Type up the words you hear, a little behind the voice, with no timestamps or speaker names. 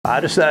I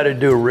decided to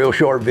do a real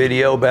short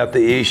video about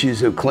the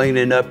issues of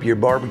cleaning up your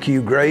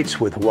barbecue grates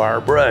with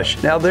wire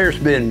brush. Now there's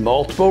been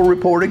multiple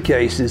reported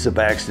cases of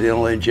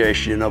accidental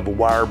ingestion of a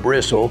wire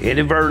bristle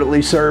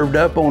inadvertently served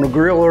up on a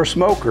grill or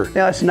smoker.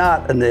 Now it's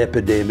not an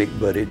epidemic,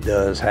 but it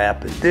does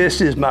happen. This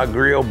is my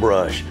grill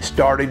brush. It's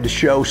starting to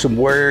show some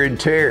wear and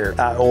tear.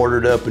 I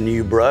ordered up a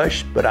new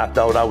brush, but I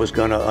thought I was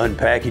going to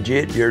unpackage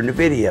it during the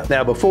video.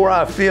 Now before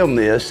I filmed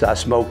this, I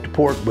smoked a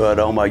pork butt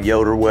on my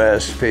Yoder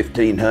West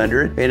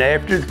 1500, and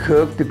after the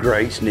cook, the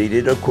grates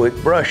needed a quick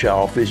brush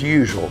off as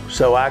usual.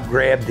 So I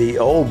grabbed the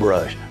old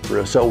brush.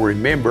 So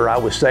remember, I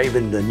was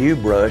saving the new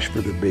brush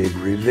for the big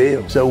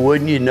reveal. So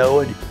wouldn't you know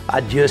it, I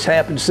just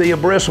happened to see a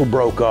bristle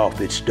broke off.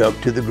 It stuck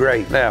to the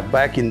grate. Now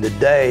back in the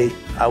day,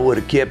 I would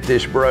have kept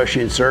this brush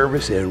in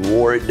service and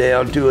wore it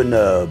down to a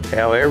nub.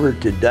 However,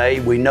 today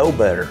we know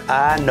better.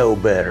 I know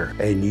better,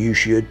 and you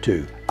should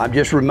too. I'm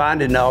just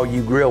reminding all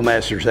you grill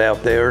masters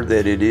out there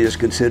that it is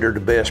considered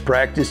the best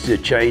practice to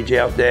change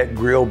out that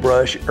grill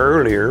brush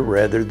earlier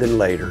rather than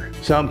later.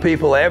 Some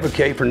people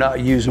advocate for not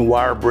using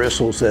wire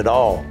bristles at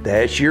all.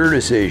 That's your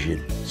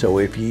decision. So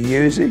if you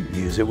use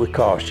it with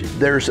caution.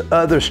 There's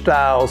other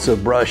styles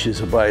of brushes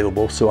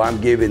available, so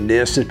I'm giving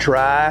this a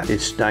try.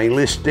 It's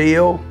stainless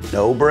steel,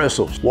 no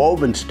bristles.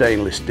 Woven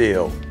stainless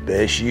steel.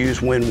 Best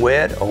used when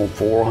wet on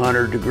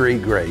 400-degree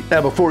grate.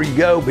 Now before you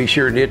go, be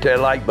sure to hit that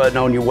like button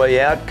on your way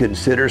out.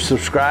 Consider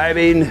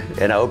subscribing,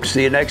 and I hope to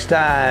see you next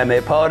time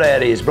at Paw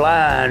Daddy's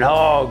Blind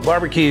Hog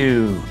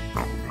Barbecue.